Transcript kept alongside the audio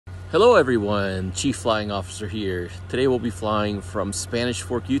Hello everyone, Chief Flying Officer here. Today we'll be flying from Spanish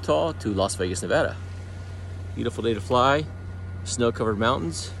Fork, Utah to Las Vegas, Nevada. Beautiful day to fly, snow-covered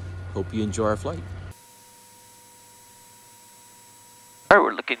mountains. Hope you enjoy our flight. All right,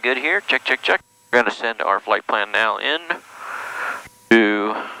 we're looking good here. Check, check, check. We're gonna send our flight plan now in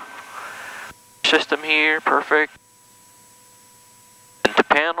to system here, perfect. Into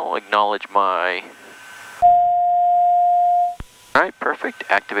panel, acknowledge my... All right, perfect.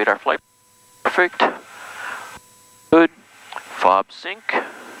 Activate our flight. Perfect. Good. Fob sync.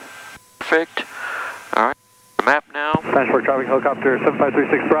 Perfect. All right. The map now. Spanish Fork traffic helicopter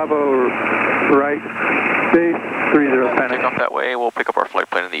 7536 Bravo. Right. Base 30 Spanish. Take off that way. We'll pick up our flight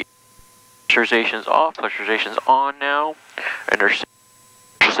plan in the pressurization's off. Pressurization's on now.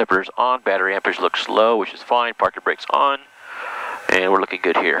 Interceptor's on. Battery amperage looks low, which is fine. Parking brake's on. And we're looking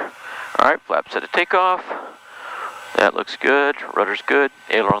good here. All right. Flap set to takeoff. That looks good. Rudder's good.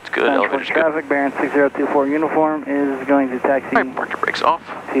 Aileron's good. Elevator's good. Traffic bearing 6024 uniform is going to taxi. All right, parking brakes off.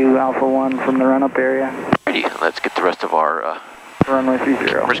 To Alpha 1 from the run-up area. Ready. Let's get the rest of our runway 30.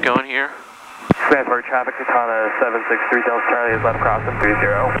 cameras going here. Spanish Fork traffic, Socata 763 Delta Charlie is left crossing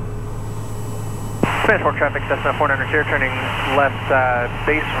 30. Spanish Fork traffic, Cessna 400 here, turning left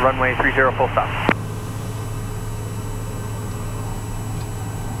base, runway 30, full stop.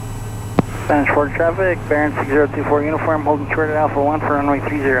 Spanish Fork traffic, bearing 6024 uniform, holding short at Alpha 1 for runway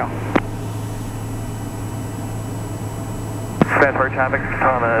 30. Spanish Fork traffic,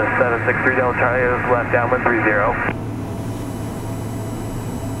 Socata 763 Delta Charlie is left downwind 30.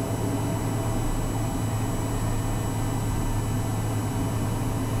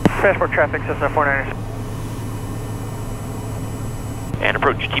 Spanish Fork traffic, Cessna 490. And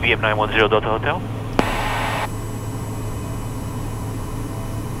approach TBM 910 Delta Hotel.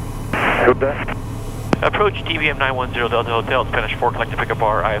 Approach TBM 910 Delta Hotel, Spanish Fork. Like to pick up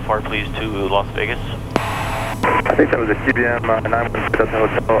our IFR, please, to Las Vegas. I think that was a TBM 910 Delta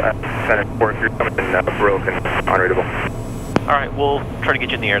Hotel at Spanish Fork. You're coming in broken, unreadable. All right, we'll try to get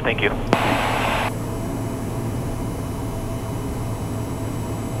you in the air. Thank you.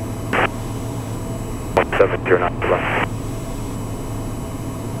 709 left.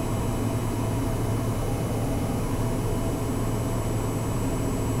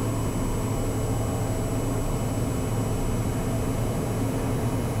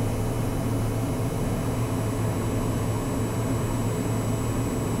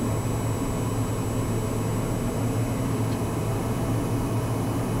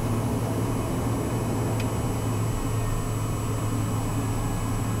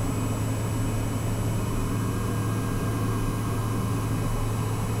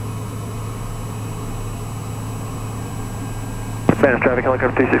 Spanish traffic,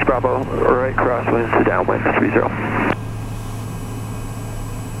 helicopter 36 Bravo, right crosswinds to downwind 30.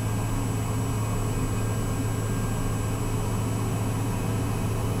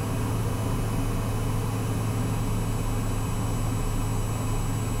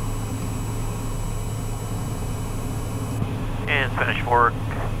 And Spanish Fork.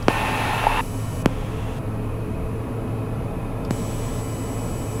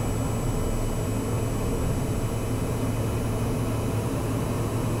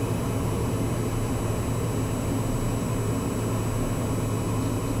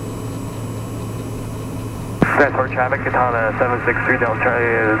 Spanish Fork traffic, Socata 763 Delta Charlie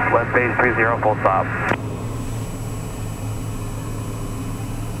is left base 30, full stop.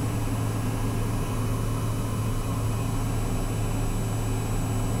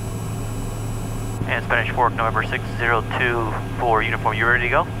 And Spanish Fork, November 602 for uniform. You ready to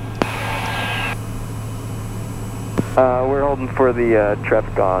go? We're holding for the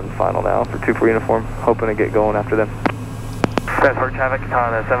traffic on final now for 2 for uniform, hoping to get going after them. Spanish Fork traffic,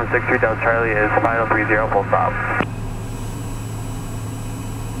 Socata 763 Delta Charlie is final 30, full stop.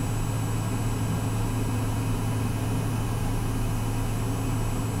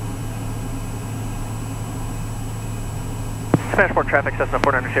 Spanish Fork traffic, Cessna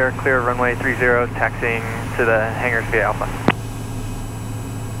 400 here, clear runway 30, taxiing to the hangars via Alpha.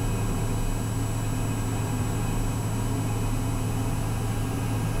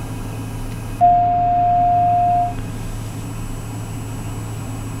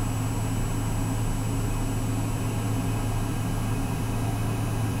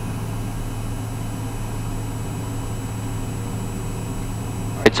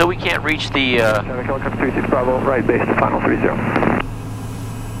 So we can't reach the... Helicopter 36 Bravo, right base to final 30.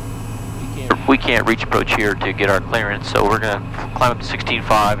 We can't reach approach here to get our clearance, so we're going to climb up to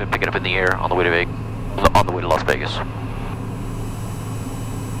 16.5 and pick it up in the air on the way to Las Vegas.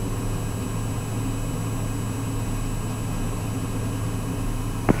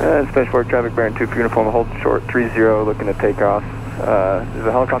 Spanish Fork traffic bearing 2 for uniform, hold short 30, looking to take off. Is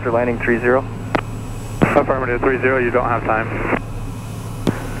the helicopter landing 30? Affirmative 30, you don't have time.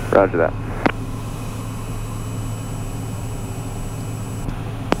 Roger that.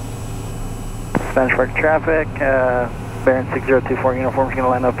 Spanish Fork traffic, bearing 6024 uniform is going to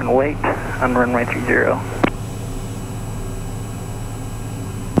line up and wait on runway 30.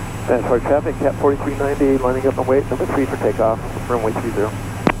 Spanish Fork traffic, Cat 4390, lining up and wait, number 3 for takeoff, runway 30.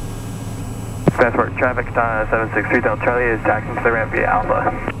 Spanish Fork traffic, Katana 763 Delta Charlie is taxiing to the ramp via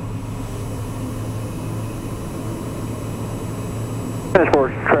Alpha. Spanish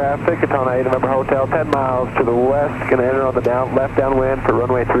Fork traffic, Katana 8 November Hotel, 10 miles to the west, going to enter on the left downwind for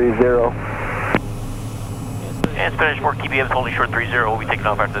runway 30. And Spanish Fork TBM is holding short 30, we'll be taking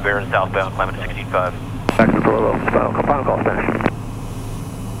off after the Baron southbound, climbing to 16.5. Back to the Prolo, final call Spanish.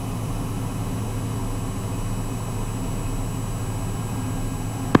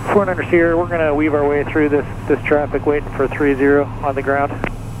 Fort Understeer, we're going to weave our way through this traffic waiting for 30 on the ground.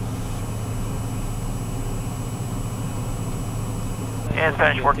 And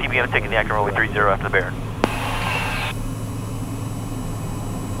Spanish Fork TBM is taking the active runway 30 after the Baron.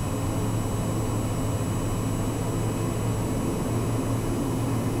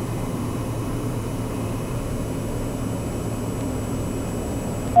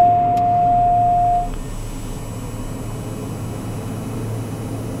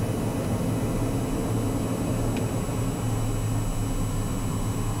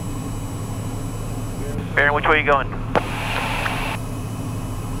 Baron, which way are you going?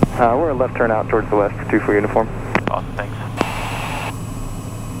 We're a left turn out towards the west for 2 for uniform. Awesome, thanks.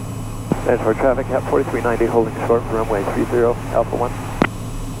 Spanish Fork traffic, Cat 4390, holding short for runway 30, Alpha 1.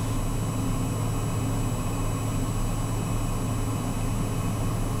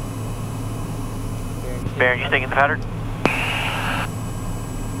 Baron, you staying in the pattern?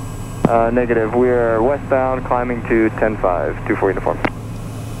 Negative, we are westbound, climbing to 10-5, 2 for uniform.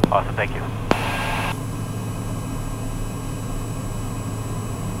 Awesome, thank you.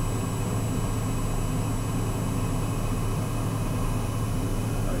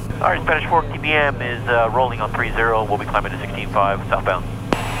 Alright, Spanish Fork TBM is rolling on 30, we'll be climbing to 16.5 southbound.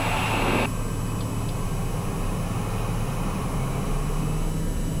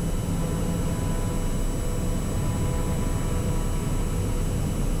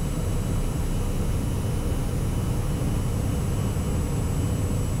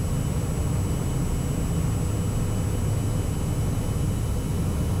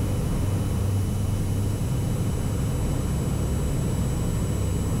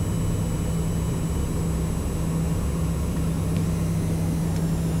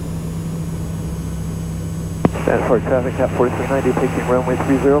 Spanish Fork traffic, Cat 4390, taking runway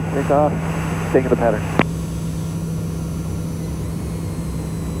 30, takeoff, staying in the pattern.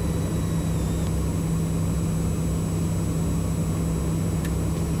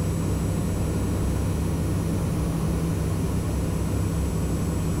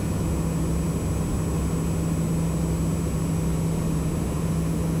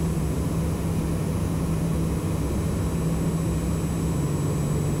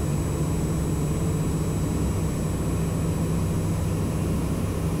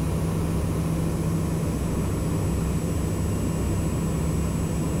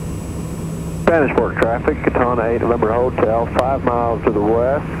 Spanish Fork traffic, Katana 8 November Hotel, 5 miles to the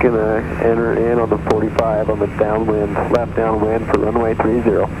west, gonna enter in on the 45 on the downwind, left downwind for runway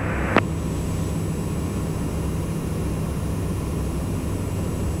 30.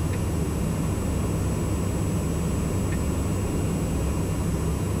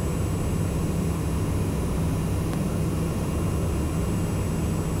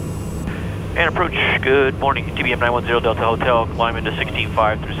 And approach, good morning, TBM 910 Delta Hotel, climbing to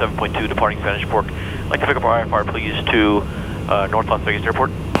 16.5 through 7.2, departing Spanish Fork. I'd like to pick up our IFR, please, to North Las Vegas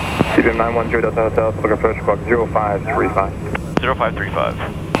Airport. TBM 910 Delta Hotel, look approach clock 0535. 0535.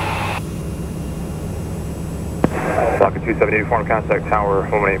 Lock at 270, uniform contact tower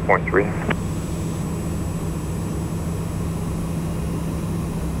 118.3.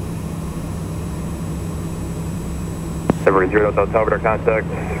 Every 0 Delta Hotel, radar contact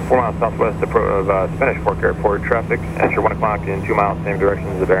 4 miles southwest of Spanish Fork Airport. Traffic, enter 1 o'clock in 2 miles, same direction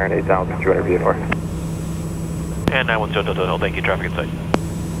as the Baron, 8,200 feet north. And 910 Delta Hotel, thank you, traffic in sight.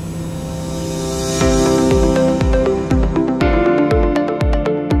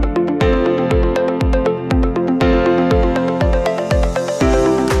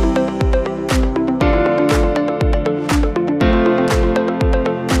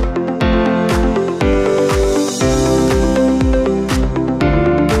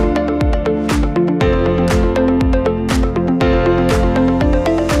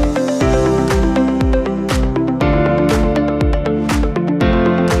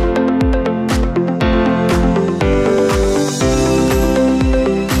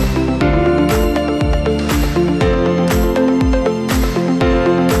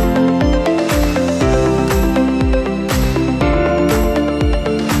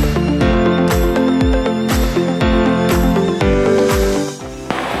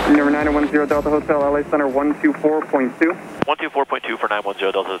 124.2. 124.2 for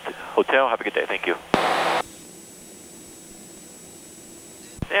 910 Delta Hotel. Have a good day. Thank you.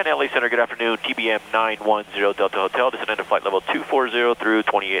 And LA Center, good afternoon. TBM 910 Delta Hotel. Descend into flight level 240 through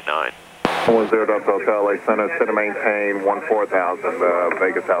 289. 10 Delta Hotel, LA Center, set to maintain 14,000.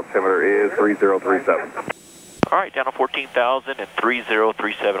 Vegas altimeter is 3037. All right, down to 14,000 and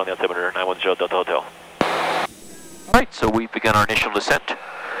 3037 on the altimeter, 910 Delta Hotel. All right, so we've begun our initial descent.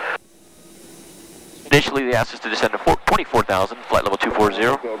 Initially, they asked us to descend to 24,000, flight level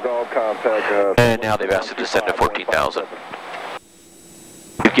 240. And now they've asked us to descend to 14,000.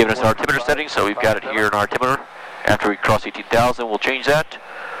 We've given us our altimeter setting, so we've got it here in our altimeter. After we cross 18,000, we'll change that.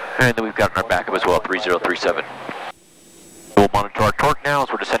 And then we've got in our backup as well, 3037. We'll monitor our torque now as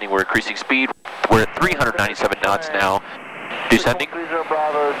we're descending. We're increasing speed. We're at 397 knots now. Descending. 30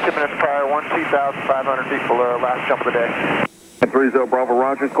 Bravo, 2 minutes prior, 12,500 feet below, last jump of the day. 30 Bravo,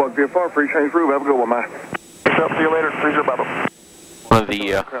 Roger, squad VFR, free change roof, have a good one, man. See you later, 30 Bravo. One of the,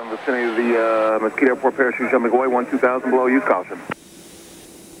 vicinity of the Mesquite Airport parachute jumping away, 12,000 below, use caution.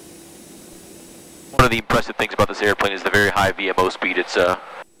 One of the impressive things about this airplane is the very high VMO speed. It's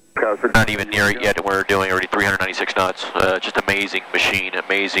not even near it yet, and we're doing already 396 knots. Just amazing machine,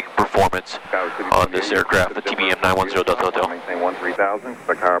 amazing performance on this aircraft, the TBM 910 Delta Hotel. Maintain 13,000,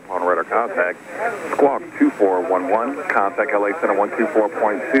 expect higher upon radar contact. Squawk 2411, contact LA Center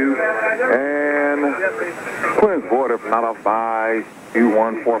 124.2, and clearance void if not off by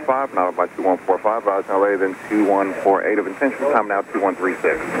 2145, not off by 2145, rise LA then 2148 of intention, time now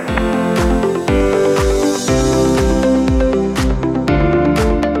 2136.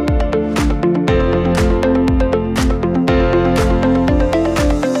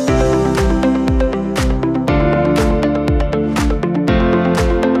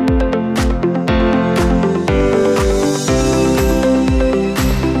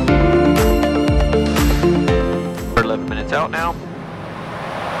 Out now,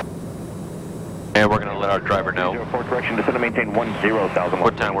 and we're going to let our driver know Direction, descend to maintain 10,000.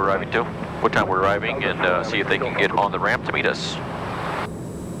 what time we're arriving to, what time we're arriving, and see if they can get on the ramp to meet us.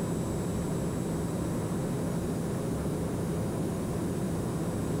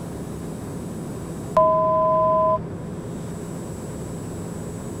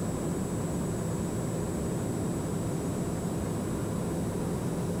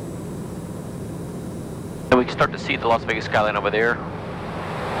 And we can start to see the Las Vegas skyline over there.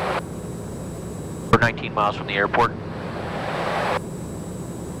 We're 19 miles from the airport.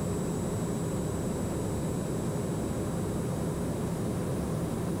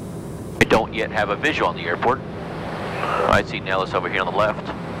 I don't yet have a visual on the airport. I see Nellis over here on the left.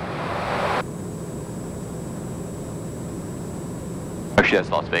 Actually, that's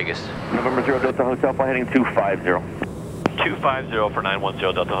Las Vegas. November 0 Delta Hotel, flight heading 250. 250 for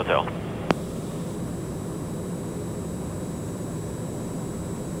 910 Delta Hotel.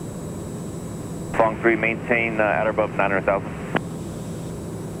 Fong 3, maintain at or above 900,000.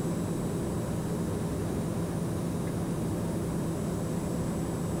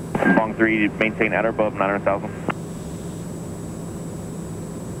 Fong 3, maintain at or above 900,000.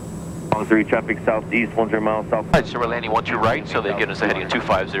 Fong 3, traffic southeast, 10 miles south. Alright, so we're landing 12 right, so they've given us a heading of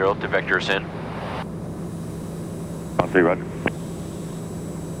 250 to vector us in. Fong 3, roger.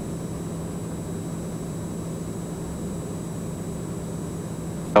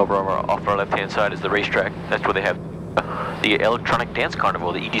 Over off our left-hand side is the racetrack. That's where they have the Electronic Dance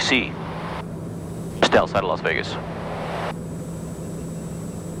Carnival, the EDC, just outside of Las Vegas.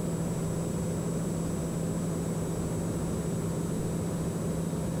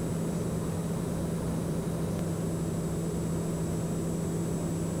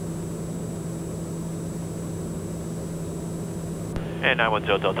 And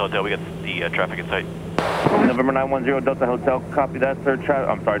 910 Delta Hotel, we got the traffic in sight. November 910 Delta Hotel, copy that, sir.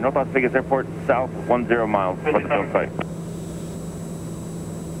 I'm sorry, North Las Vegas Airport, south 10 miles, what's the site?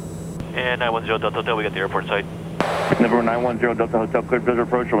 And 910 Delta Hotel, we got the airport site. November 910 Delta Hotel, cleared visual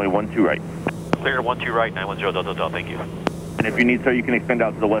approach, only 12 right. Clear 12 right, 910 Delta Hotel, thank you. And if you need, sir, you can extend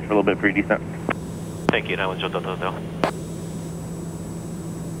out to the west for a little bit for your descent. Thank you, 910 Delta Hotel.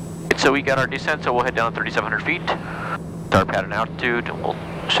 So we got our descent, so we'll head down 3,700 feet. Our pattern altitude, and we'll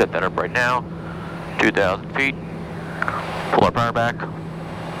set that up right now. 2,000 feet. Pull our power back.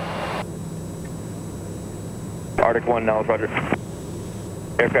 Arctic 1, Nellis, roger.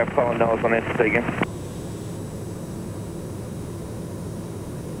 Aircraft calling Nellis on answer, say again.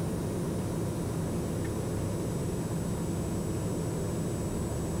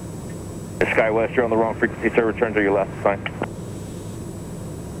 SkyWest, you're on the wrong frequency, sir. Return to your left, fine.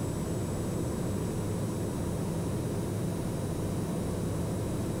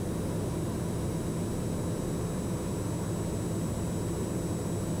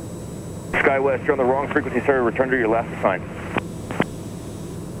 SkyWest, you're on the wrong frequency, sir. Return to your last assigned.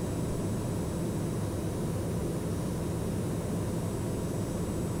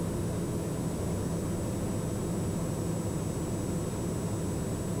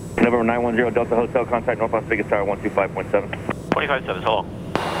 November 910 Delta Hotel, contact North Las Vegas Tower 125.7. 25.7, so long.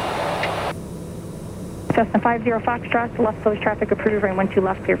 Cessna 50 Foxtrot, left close traffic approved, runway 12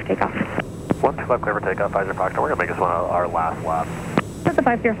 left, clear for takeoff. 12 left, clear for takeoff, 50 Foxtrot. We're going to make this one our last lap. Cessna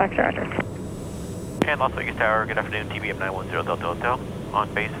 50 Foxtrot, roger. And Las Vegas Tower, good afternoon, TBM 910 Delta Hotel,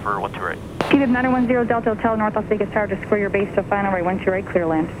 on base for 12 right. TBM 910 Delta Hotel, North Las Vegas Tower, just square your base to final, right 12 right, clear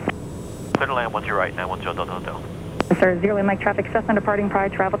land. Clear to land, 12 right, 910 Delta Hotel. Sir, zero Lima Mike traffic, Cessna departing prior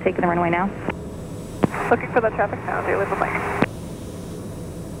travel, taking the runway now. Looking for that traffic now, zero Lima Mike.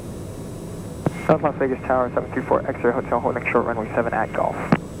 South Las Vegas Tower, 734 X-ray Hotel, holding short runway 7 at golf.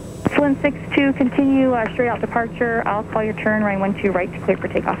 Flynn 62, continue straight out departure. I'll call your turn, runway 12 right, to clear for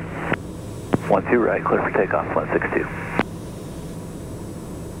takeoff. 12 right, clear for takeoff, Flynn 62.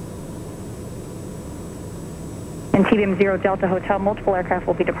 And TBM 0 Delta Hotel, multiple aircraft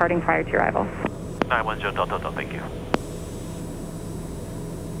will be departing prior to arrival. 910 Delta Hotel, thank you.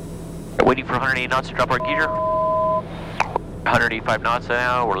 Waiting for 180 knots to drop our gear. 185 knots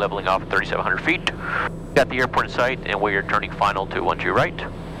now, we're leveling off at 3,700 feet. Got the airport in sight, and we are turning final to 12 right.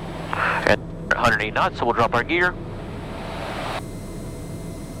 At 180 knots, so we'll drop our gear.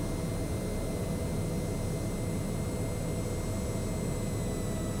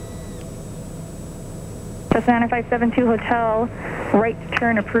 Cessna 9572 Hotel, right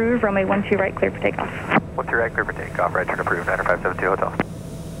turn approved, runway 12 right, clear for takeoff. 12 right, clear for takeoff, right turn approved, 9572 Hotel.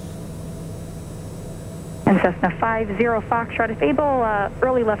 And Cessna 50 Foxtrot, if able,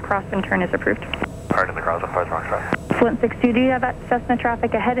 early left crosswind turn is approved. Pardon the crosswind, 5 Foxtrot. Flint 62, do you have that Cessna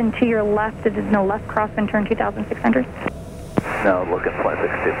traffic ahead and to your left? It is no left crosswind turn 2600. No, looking Flint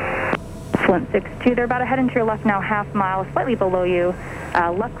 62. Flint 62, they're about ahead and to your left now, half mile, slightly below you.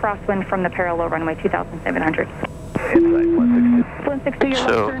 Left crosswind from the parallel runway 2700. Inside Flint 62. Flint 62, your So,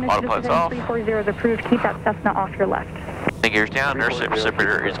 left turn is autopilot's just off. 340 is approved. Keep that Cessna off your left. Gears down, nurse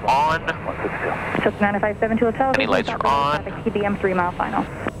reciprocator is on. Cessna 9572 Hotel. Any lights are on. TBM 3 mile final.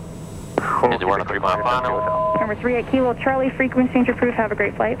 And we're on a 3 mile final. Number 38 Kilo Charlie, frequency change approved. Have a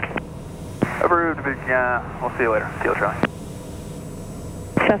great flight. Approved, we'll see you later. Kilo Charlie.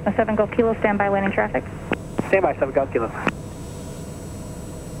 Cessna 7 Golf Kilo, standby landing traffic. Standby, 7 Golf Kilo.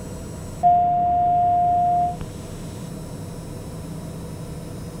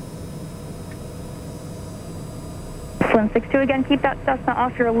 Flynn 62 again, keep that Cessna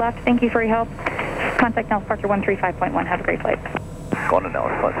off your left. Thank you for your help. Contact Nellis Parker 135.1. Have a great flight. Going to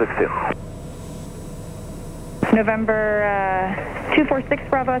Nellis, Flint 62. November 246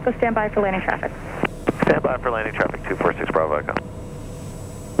 Bravo Echo, standby for landing traffic. Standby for landing traffic, 246 Bravo Echo.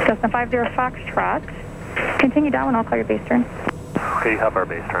 Cessna 50 Foxtrot. Continue down and I'll call your base turn. Okay, you have our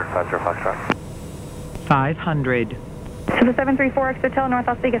base turn, 50 Foxtrot. 500. To the 734X Hotel, North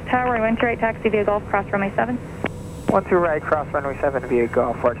Las Vegas Tower, I went to right taxi via Golf, cross runway 7. 12 right, cross runway 7 via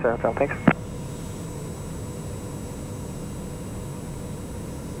golf, Fort Hotel, thanks.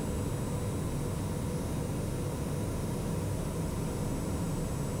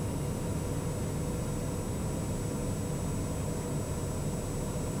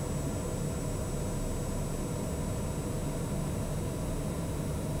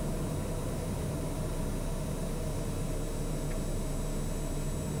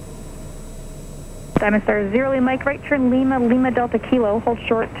 Diamond Star 0 Lima Mike, right turn Lima, Lima Delta Kilo, hold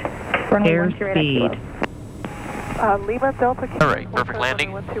short, runway 12 right at Kilo. Lima Delta Kilo. All right, perfect landing.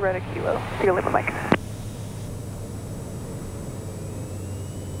 12 right at Kilo, 0 Lima Mike.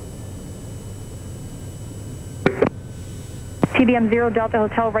 TBM 0 Delta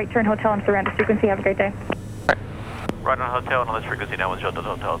Hotel, right turn hotel and surrender frequency. Have a great day. Right on hotel and on this frequency now with Delta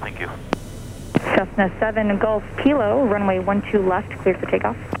Hotel, thank you. Cessna 7 Golf Kilo, runway 12 left, clear for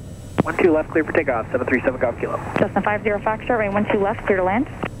takeoff. 12 left, clear for takeoff, 737 Golf Kilo. Cessna 50 Foxtrot, runway 12 left, clear to land.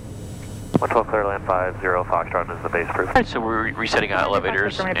 112 clear to land, 50 Foxtrot is the base approved. All right, so we're resetting our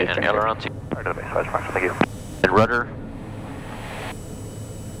elevators and ailerons. Right to the base, 5 Foxtrot, thank you. And rudder.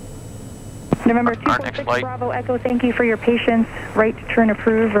 November Our next 246 flight. Bravo Echo, thank you for your patience. Right turn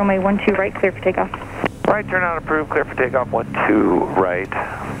approved, runway 12 right, clear for takeoff. Right turn out approved, clear for takeoff, 12 right,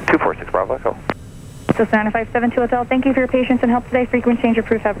 246 Bravo Echo. Cessna 9572 Hotel, thank you for your patience and help today. Frequency change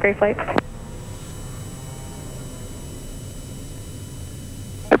approved. Have a great flight.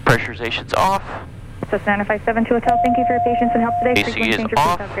 Pressurization's off. Cessna 9572 Hotel, thank you for your patience and help today. AC Frequency is change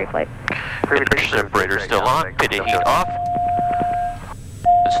off. approved. Have a great flight. Pressure separator still on. Pit heat off.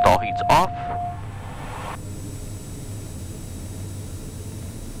 Install heat's off.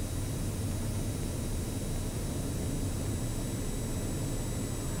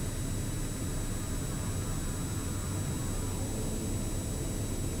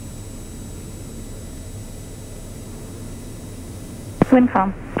 Wind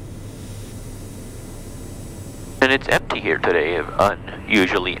calm. And it's empty here today,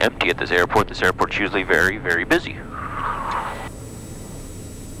 unusually empty at this airport. This airport's usually very, very busy.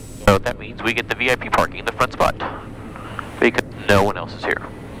 So that means we get the VIP parking in the front spot because no one else is here.